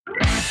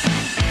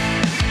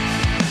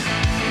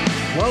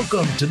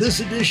Welcome to this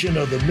edition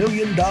of the $1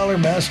 Million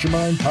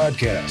Mastermind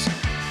Podcast.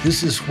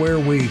 This is where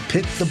we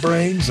pick the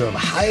brains of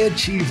high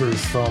achievers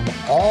from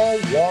all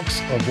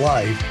walks of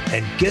life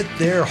and get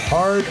their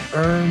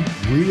hard-earned,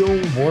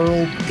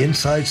 real-world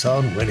insights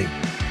on winning.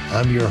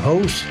 I'm your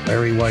host,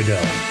 Larry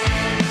Weidel.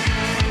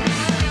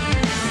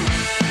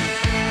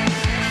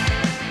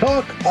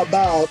 Talk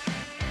about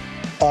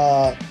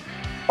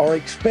or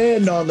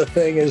expand on the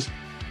thing is,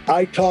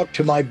 I talked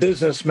to my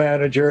business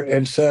manager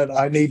and said,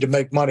 I need to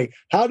make money.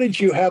 How did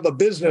you have a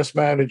business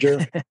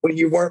manager when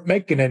you weren't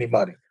making any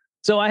money?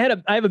 So I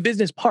have a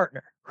business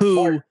partner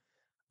who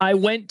I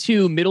went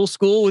to middle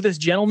school with this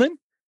gentleman.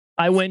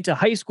 I went to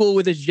high school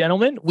with this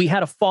gentleman. We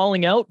had a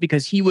falling out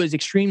because he was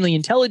extremely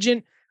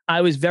intelligent.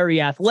 I was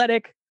very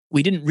athletic.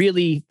 We didn't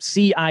really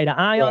see eye to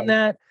eye on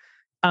that.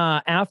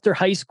 After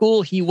high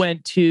school, he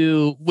went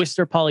to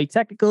Worcester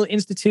Polytechnical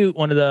Institute,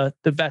 one of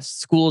the best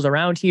schools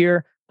around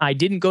here. I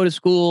didn't go to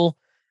school.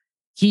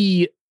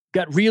 He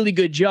got really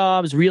good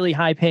jobs, really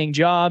high paying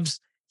jobs.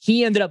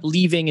 He ended up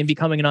leaving and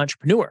becoming an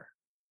entrepreneur.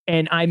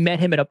 And I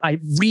met him I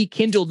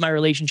rekindled my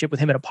relationship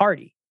with him at a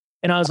party.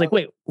 And I was like,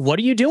 wait, what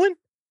are you doing?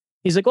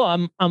 He's like,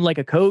 well, I'm like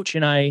a coach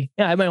and I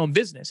have my own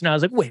business. And I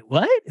was like, wait,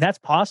 what? That's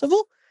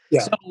possible?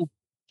 Yeah. So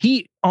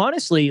he,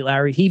 honestly,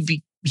 Larry,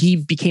 he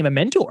became a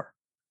mentor.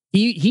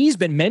 He's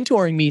been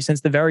mentoring me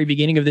since the very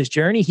beginning of this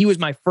journey. He was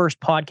my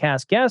first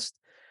podcast guest.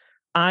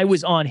 I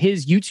was on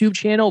his YouTube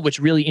channel, which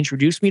really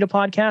introduced me to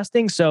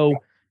podcasting. So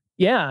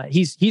yeah,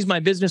 he's my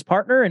business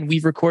partner and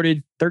we've recorded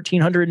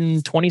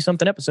 1,320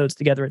 something episodes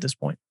together at this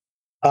point.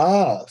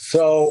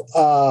 So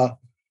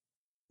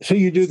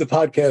you do the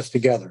podcast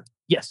together?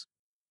 Yes.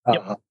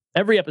 Yep.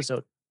 Every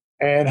episode.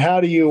 And how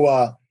do you,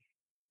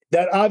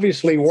 that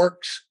obviously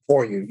works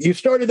for you. You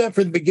started that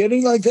from the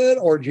beginning like that,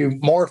 or did you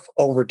morph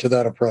over to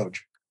that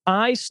approach?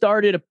 I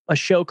started a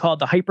show called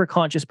the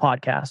Hyperconscious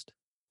Podcast.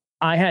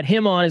 I had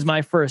him on as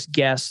my first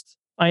guest.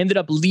 I ended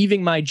up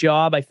leaving my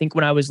job, I think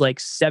when I was like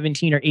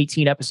 17 or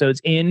 18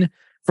 episodes in.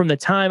 From the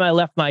time I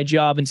left my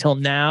job until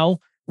now,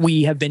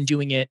 we have been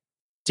doing it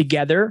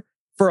together.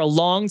 For a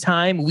long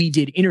time, we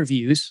did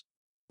interviews.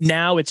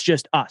 Now it's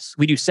just us.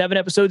 We do 7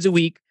 episodes a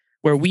week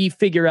where we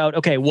figure out,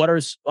 okay, what are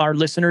our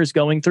listeners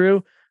going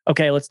through?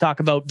 Okay, let's talk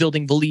about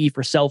building belief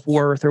or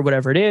self-worth or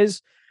whatever it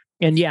is.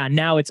 And yeah,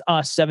 now it's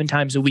us 7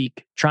 times a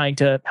week trying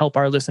to help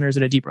our listeners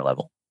at a deeper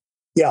level.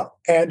 Yeah.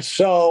 And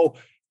so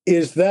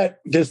does that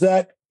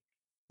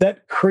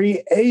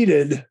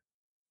created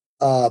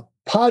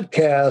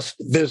podcast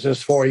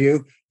business for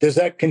you? Does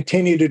that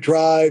continue to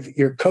drive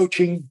your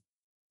coaching?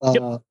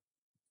 Yep.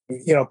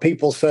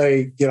 People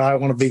say, I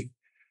want to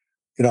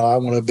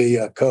be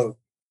a coach,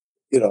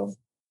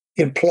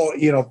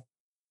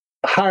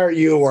 hire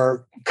you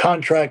or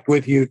contract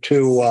with you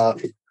to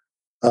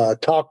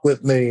talk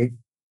with me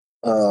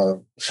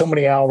so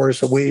many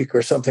hours a week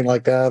or something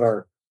like that,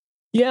 or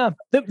yeah,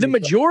 the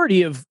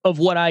majority of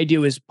what I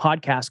do is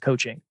podcast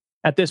coaching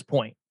at this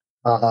point.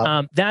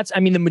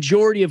 The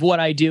majority of what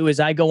I do is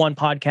I go on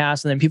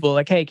podcasts and then people are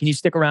like, hey, can you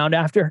stick around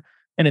after?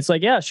 And it's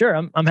like, yeah, sure.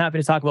 I'm happy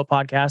to talk about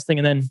podcasting.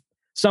 And then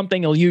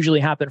something will usually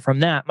happen from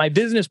that. My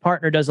business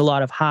partner does a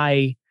lot of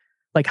high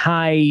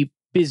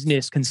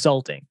business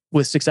consulting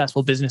with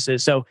successful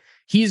businesses. So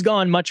he's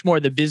gone much more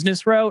the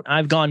business route.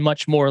 I've gone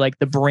much more like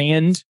the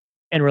brand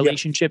and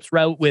relationships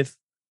route with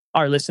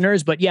our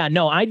listeners. But yeah,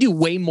 no, I do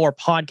way more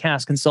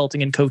podcast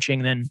consulting and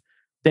coaching than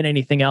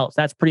anything else.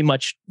 That's pretty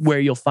much where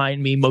you'll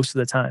find me most of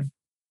the time.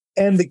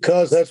 And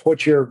because that's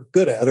what you're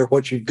good at or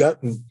what you've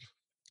gotten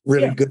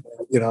really good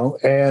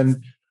at,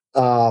 and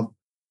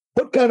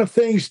what kind of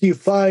things do you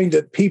find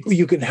that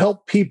you can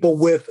help people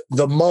with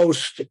the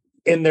most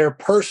in their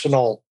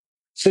personal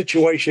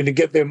situation to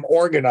get them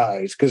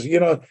organized? Because,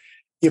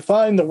 you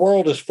find the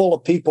world is full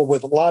of people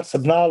with lots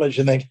of knowledge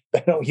and they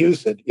don't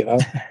use it,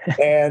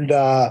 and,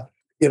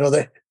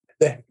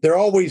 they're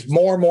always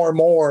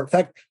more. In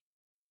fact,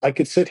 I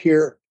could sit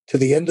here to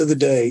the end of the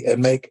day and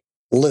make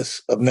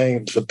lists of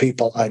names of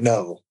people I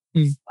know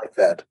like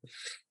that.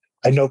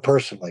 I know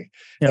personally,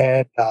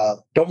 and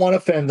don't want to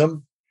offend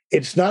them.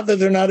 It's not that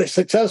they're not as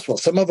successful.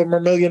 Some of them are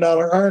 $1 million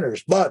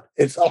earners, but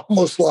it's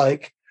almost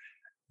like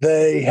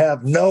they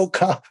have no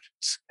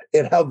confidence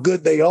in how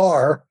good they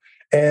are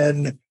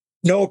and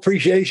no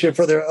appreciation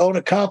for their own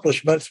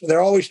accomplishments.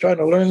 They're always trying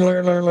to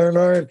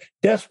learn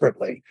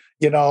desperately.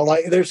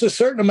 Like there's a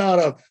certain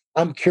amount of,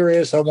 I'm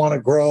curious, I want to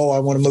grow, I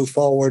want to move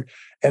forward.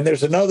 And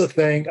there's another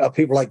thing of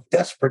people like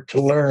desperate to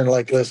learn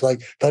like this,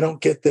 like if I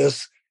don't get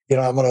this,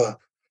 I'm going to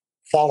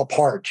fall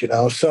apart,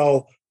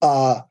 So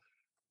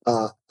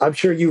I'm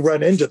sure you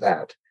run into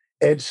that.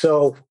 And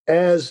so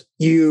as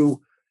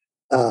you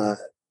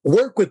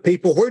work with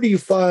people, where do you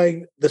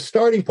find the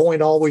starting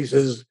point always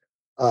is,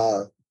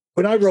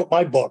 when I wrote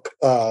my book,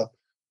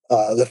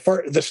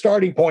 the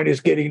starting point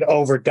is getting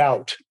over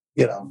doubt,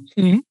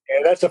 and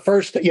that's the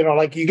first,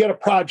 like you get a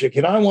project,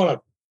 I want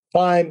to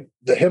climb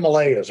the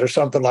Himalayas or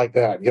something like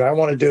that. I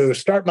want to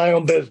start my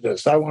own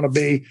business. I want to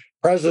be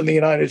president of the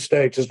United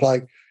States. It's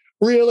like,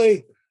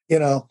 really,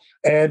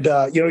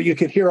 You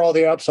could hear all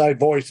the outside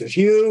voices.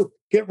 You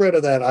get rid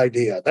of that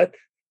idea.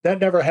 That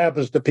never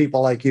happens to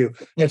people like you.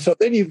 And so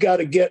then you've got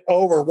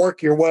to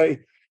work your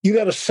way. You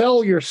got to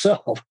sell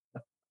yourself.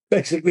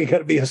 Basically, you got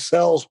to be a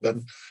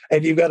salesman,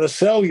 and you've got to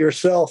sell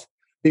yourself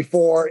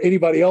before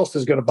anybody else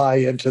is going to buy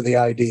into the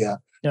idea.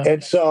 Yeah.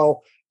 And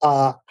so,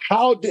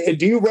 how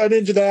do you run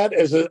into that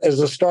as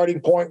a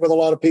starting point with a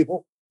lot of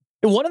people?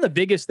 One of the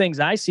biggest things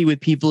I see with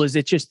people is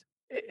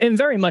and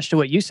very much to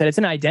what you said, it's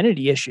an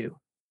identity issue.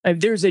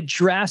 There's a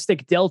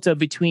drastic delta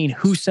between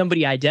who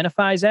somebody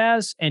identifies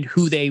as and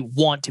who they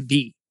want to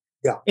be.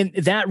 Yeah. And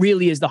that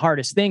really is the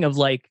hardest thing of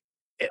like,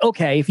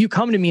 okay, if you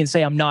come to me and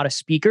say, I'm not a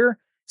speaker,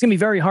 it's gonna be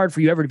very hard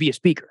for you ever to be a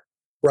speaker.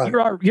 Right.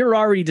 You're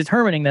already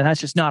determining that that's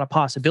just not a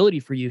possibility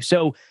for you.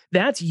 So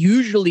that's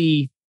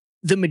usually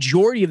the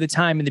majority of the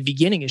time in the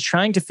beginning is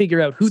trying to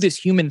figure out who this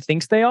human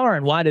thinks they are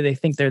and why do they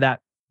think they're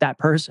that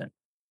person.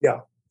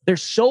 Yeah.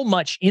 There's so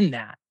much in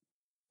that.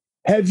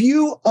 Have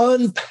you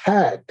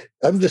unpacked?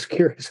 I'm just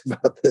curious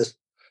about this.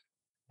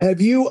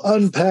 Have you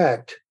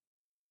unpacked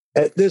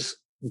at this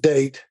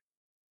date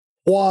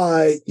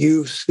why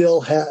you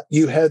still had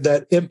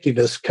that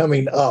emptiness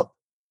coming up?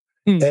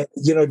 And,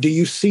 do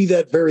you see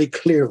that very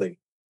clearly?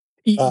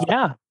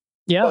 Yeah.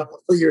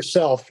 For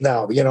yourself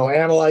now,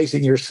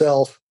 analyzing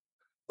yourself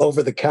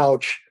over the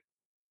couch,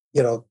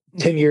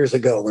 10 years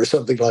ago or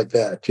something like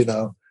that,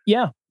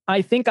 Yeah.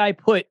 I think I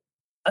put,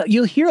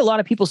 you'll hear a lot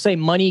of people say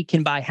money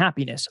can buy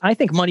happiness. I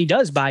think money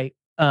does buy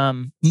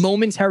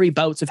momentary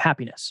bouts of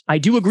happiness. I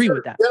do agree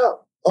with that. Yeah.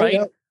 Right?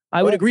 Yeah.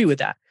 I would agree with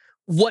that.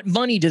 What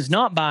money does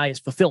not buy is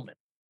fulfillment.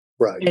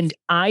 Right. And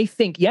I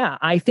think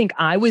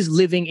I was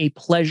living a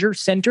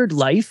pleasure-centered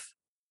life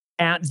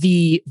at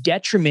the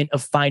detriment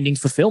of finding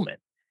fulfillment.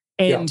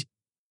 And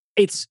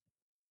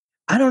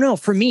I don't know,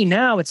 for me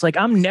now, it's like,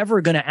 I'm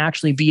never going to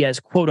actually be as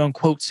quote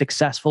unquote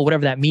successful,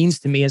 whatever that means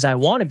to me, as I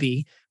want to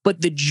be. But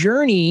the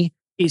journey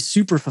is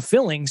super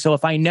fulfilling. So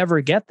if I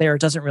never get there,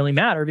 it doesn't really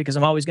matter because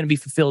I'm always going to be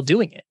fulfilled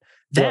doing it.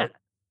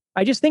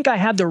 I just think I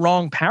had the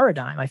wrong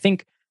paradigm. I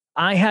think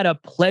I had a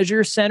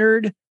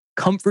pleasure-centered,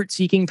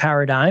 comfort-seeking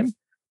paradigm,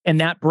 and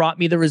that brought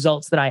me the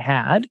results that I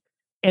had.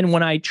 And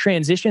when I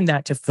transitioned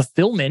that to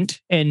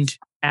fulfillment and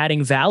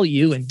adding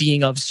value and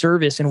being of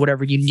service in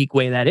whatever unique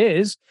way that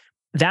is,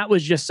 that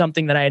was just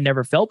something that I had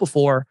never felt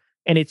before.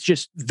 And it's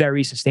just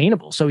very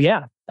sustainable. So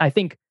yeah, I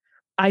think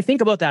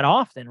about that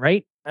often,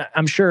 right?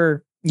 I'm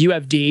sure you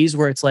have days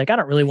where it's like, I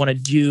don't really want to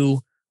do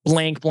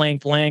blank,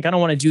 blank, blank. I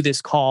don't want to do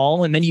this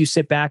call. And then you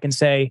sit back and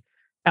say,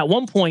 at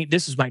one point,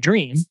 this is my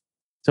dream.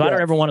 So I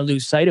don't ever want to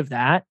lose sight of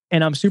that.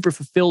 And I'm super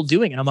fulfilled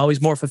doing it. I'm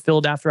always more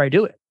fulfilled after I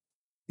do it.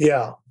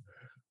 Yeah.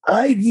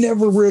 I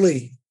never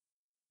really,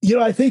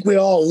 I think we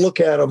all look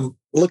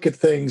at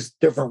things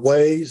different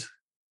ways.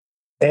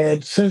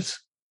 And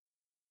since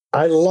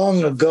I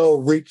long ago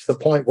reached the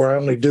point where I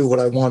only do what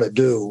I want to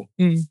do,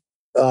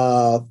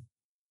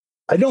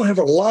 I don't have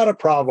a lot of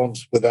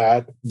problems with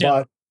that. Yeah.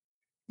 But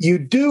you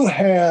do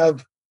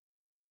have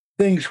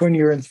things when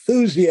your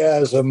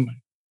enthusiasm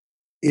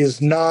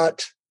is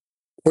not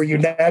where you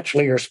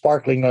naturally are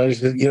sparkling,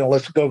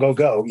 let's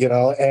go,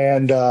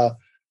 and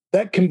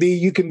that can be,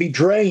 you can be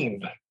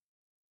drained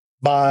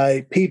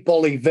by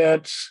people,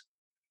 events,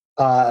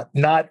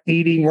 not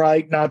eating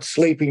right, not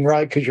sleeping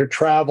right because you're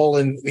travel.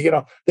 And,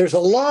 there's a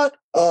lot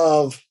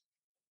of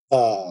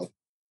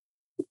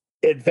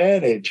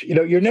advantage.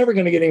 You're never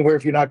going to get anywhere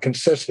if you're not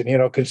consistent.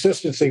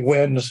 Consistency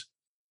wins,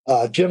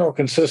 general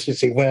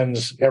consistency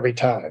wins every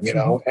time,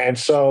 And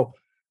so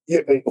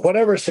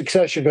whatever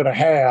success you're going to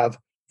have,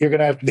 you're going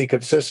to have to be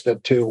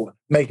consistent to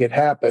make it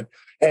happen.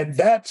 And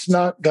that's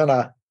not going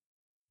to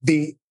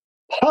be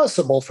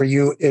possible for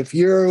you if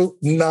you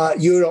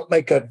don't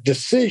make a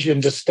decision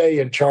to stay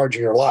in charge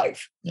of your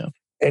life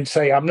and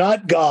say, I'm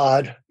not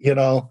God,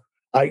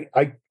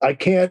 I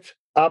can't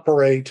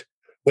operate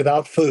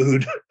without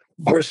food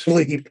or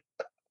sleep.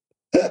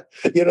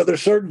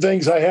 There's certain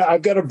things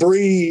I've got to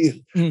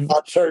breathe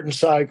on certain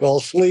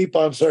cycles, sleep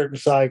on certain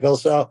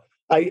cycles. So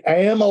I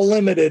am a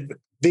limited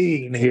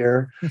being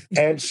here.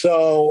 And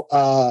so,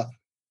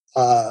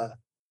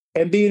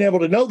 and being able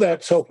to know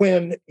that. So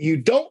when you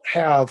don't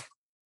have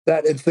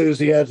that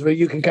enthusiasm,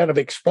 you can kind of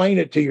explain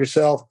it to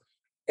yourself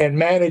and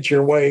manage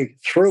your way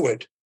through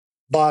it.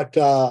 But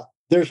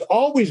there's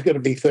always going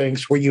to be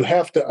things where you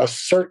have to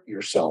assert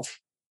yourself.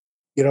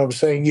 You know what I'm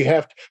saying? You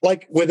have to,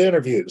 like with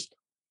interviews.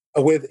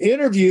 With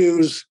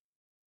interviews,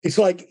 it's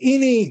like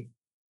any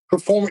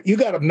performer, you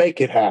got to make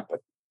it happen.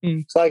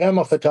 It's like I'm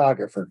a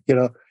photographer,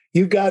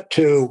 you got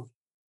to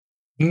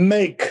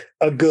make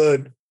a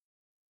good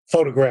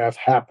photograph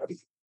happen.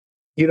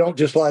 You don't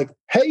just like,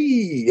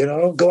 hey,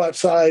 go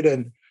outside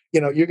and,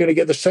 you're going to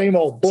get the same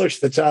old bush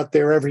that's out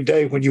there every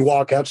day when you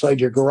walk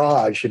outside your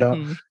garage,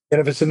 And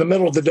if it's in the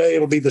middle of the day,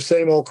 it'll be the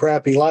same old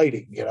crappy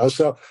lighting,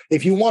 So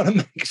if you want to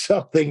make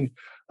something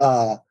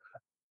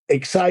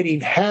exciting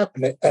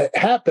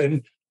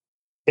happen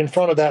in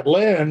front of that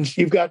lens,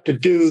 you've got to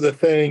do the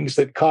things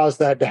that cause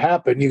that to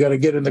happen. You got to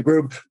get in the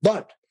groove.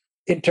 But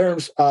in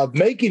terms of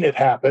making it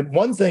happen,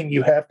 one thing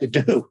you have to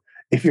do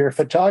if you're a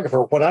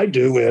photographer, what I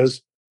do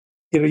is,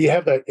 you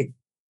have the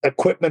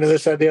equipment and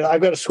this idea.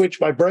 I've got to switch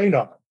my brain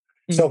on.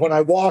 So when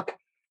I walk,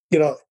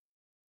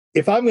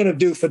 if I'm going to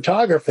do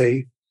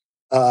photography,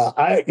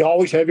 you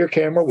always have your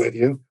camera with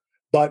you,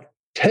 but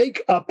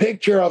take a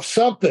picture of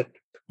something.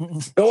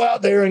 Go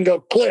out there and go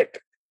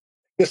click.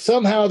 Because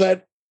somehow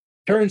that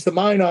turns the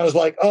mind on. Is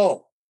like,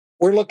 oh,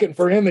 we're looking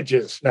for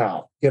images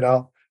now.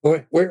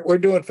 We're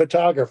doing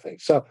photography.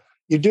 So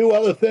you do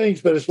other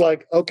things, but it's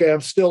like, okay,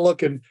 I'm still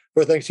looking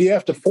for things. So you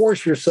have to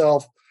force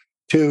yourself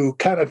to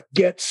kind of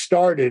get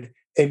started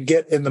and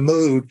get in the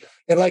mood.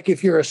 And like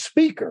if you're a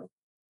speaker,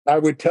 I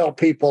would tell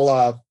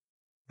people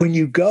when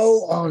you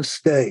go on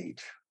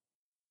stage,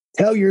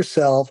 tell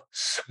yourself,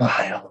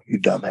 smile, you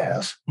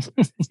dumbass.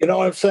 You know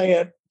what I'm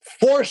saying?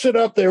 Force it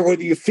up there,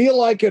 whether you feel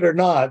like it or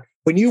not.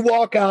 When you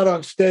walk out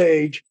on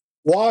stage,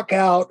 walk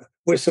out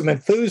with some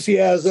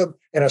enthusiasm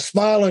and a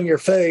smile on your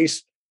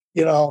face,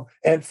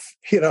 and,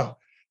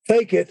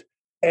 fake it.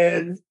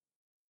 And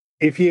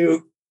if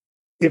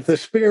the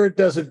spirit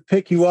doesn't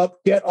pick you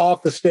up, get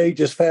off the stage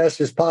as fast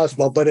as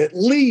possible, but at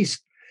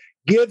least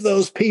give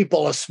those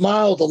people a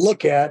smile to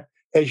look at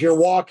as you're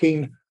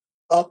walking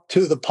up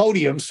to the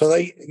podium, so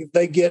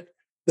they get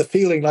the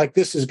feeling like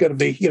this is going to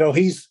be,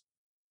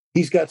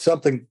 he's got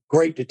something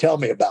great to tell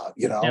me about,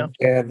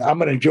 and I'm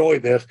going to enjoy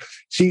this.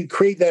 So you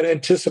create that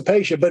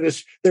anticipation, but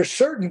there's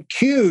certain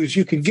cues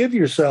you can give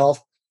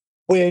yourself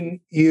when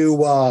you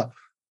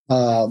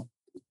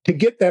to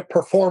get that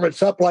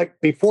performance up. Like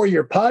before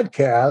your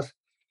podcast,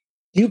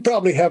 you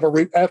probably have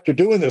after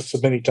doing this so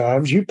many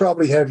times, you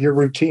probably have your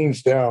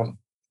routines down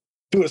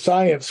to a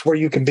science where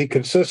you can be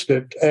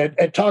consistent and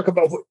talk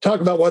about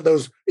what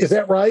those, is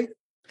that right?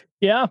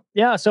 Yeah.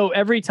 Yeah. So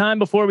every time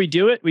before we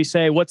do it, we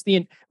say, what's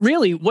the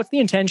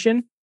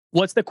intention?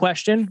 What's the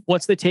question?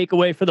 What's the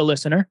takeaway for the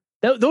listener?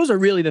 Those are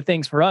really the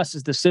things for us,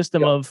 is the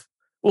system of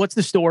what's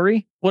the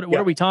story? What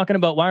are we talking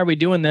about? Why are we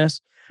doing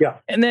this? Yeah.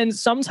 And then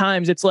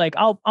sometimes it's like,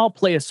 I'll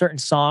play a certain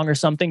song or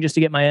something just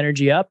to get my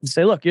energy up and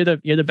say, look, you're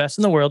the best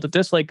in the world at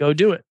this, like, go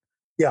do it.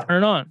 Yeah.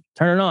 Turn it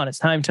on. It's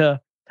time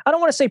to, I don't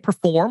want to say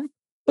perform,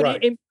 but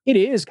right. it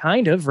is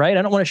kind of, right?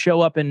 I don't want to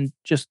show up and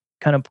just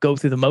kind of go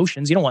through the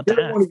motions. You don't want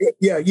that.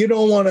 You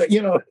don't want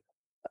to,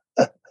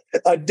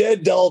 a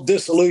dead, dull,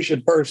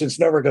 disillusioned person's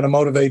never going to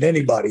motivate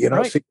anybody.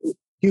 Right. So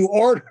you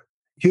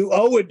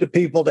owe it to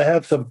people to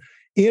have some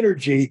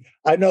energy.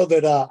 I know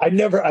that I've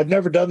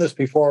never done this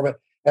before,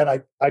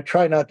 and I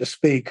try not to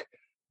speak,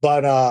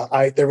 but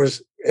there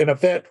was an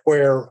event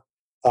where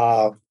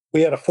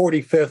we had a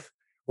 45th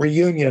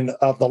reunion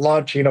of the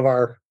launching of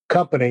our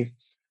company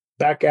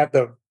back at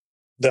the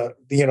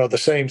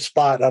same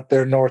spot up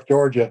there in North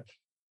Georgia.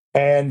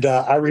 And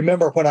I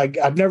remember when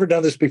I've never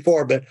done this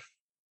before, but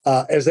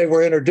as they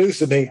were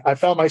introducing me, I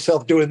found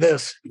myself doing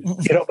this,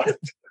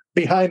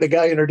 behind the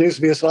guy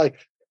introduced me. It's like,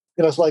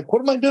 what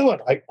am I doing?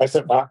 I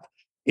said,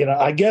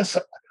 I guess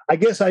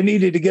I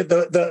needed to get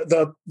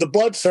the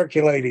blood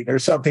circulating or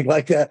something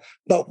like that.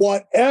 But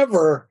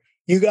whatever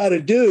you got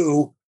to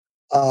do,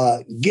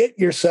 get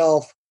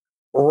yourself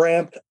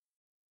ramped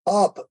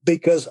up,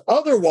 because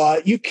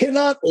otherwise you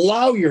cannot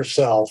allow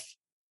yourself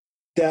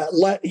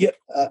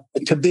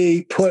to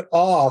be put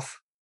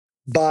off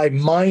by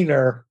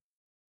minor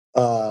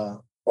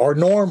or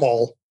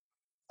normal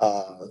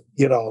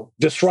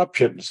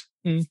disruptions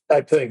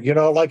type thing.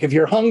 Like if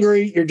you're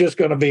hungry, you're just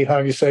going to be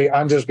hungry. You say,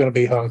 I'm just going to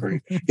be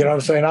hungry. You know what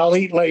I'm saying? I'll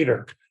eat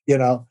later,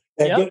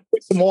 and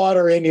put some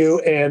water in you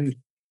and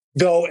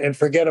go and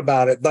forget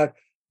about it. But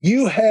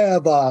you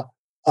have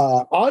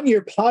on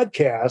your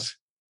podcast,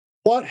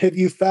 what have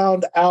you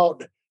found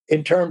out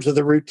in terms of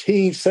the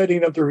routine,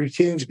 setting up the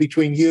routines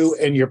between you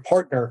and your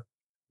partner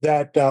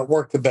that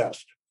work the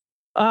best?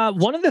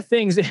 One of the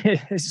things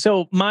is,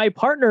 so my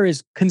partner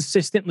is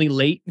consistently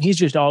late. He's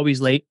just always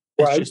late.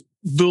 It's just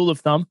rule of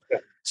thumb. Yeah.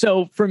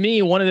 So for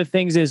me, one of the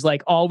things is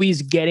like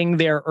always getting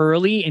there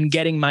early and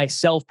getting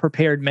myself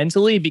prepared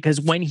mentally, because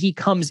when he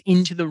comes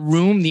into the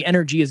room, the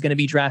energy is going to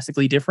be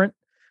drastically different.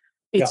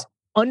 It's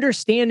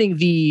understanding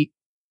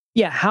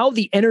how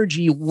the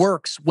energy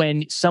works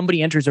when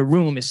somebody enters a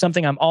room is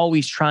something I'm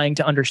always trying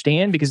to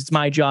understand, because it's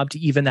my job to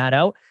even that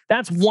out.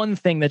 That's one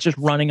thing that's just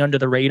running under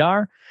the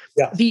radar.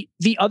 Yeah.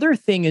 The other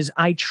thing is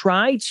I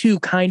try to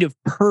kind of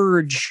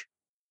purge,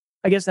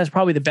 I guess that's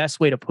probably the best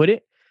way to put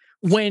it.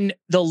 When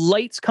the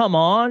lights come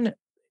on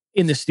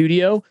in the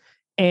studio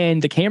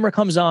and the camera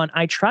comes on,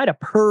 I try to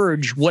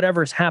purge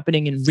whatever's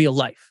happening in real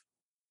life.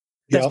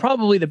 That's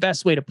probably the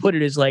best way to put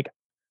it, is like,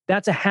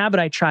 that's a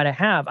habit I try to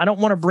have. I don't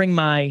want to bring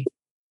my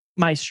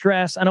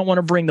stress. I don't want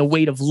to bring the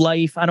weight of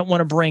life. I don't want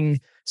to bring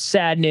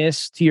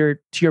sadness, to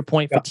your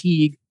point,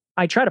 fatigue.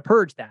 I try to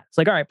purge that. It's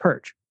like, all right,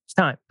 purge. It's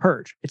time.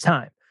 Purge. It's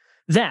time.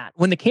 That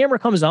when the camera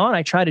comes on,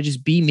 I try to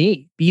just be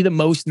me, be the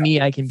most me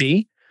I can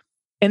be.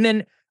 And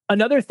then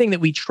another thing that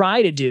we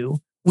try to do,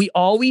 we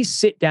always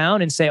sit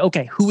down and say,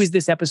 okay, who is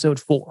this episode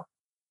for?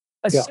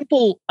 A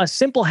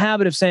simple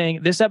habit of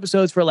saying, this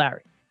episode's for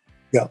Larry.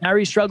 Yeah.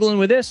 Larry's struggling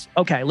with this.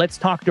 Okay, let's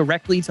talk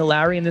directly to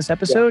Larry in this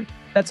episode. Yeah.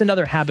 That's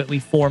another habit we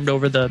formed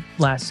over the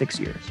last 6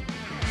 years.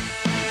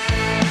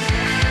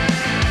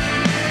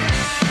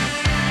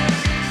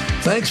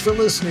 Thanks for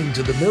listening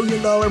to the $1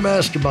 Million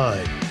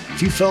Mastermind.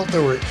 If you felt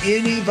there were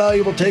any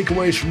valuable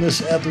takeaways from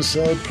this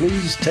episode,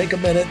 please take a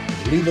minute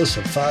and leave us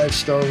a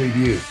 5-star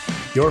review.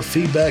 Your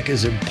feedback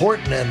is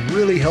important and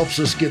really helps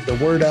us get the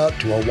word out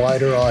to a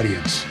wider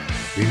audience.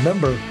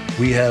 Remember,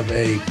 we have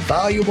a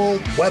valuable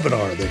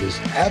webinar that is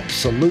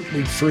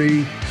absolutely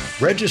free.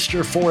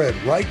 Register for it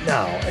right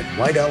now at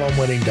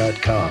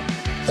whitealumwinning.com.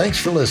 Thanks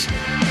for listening.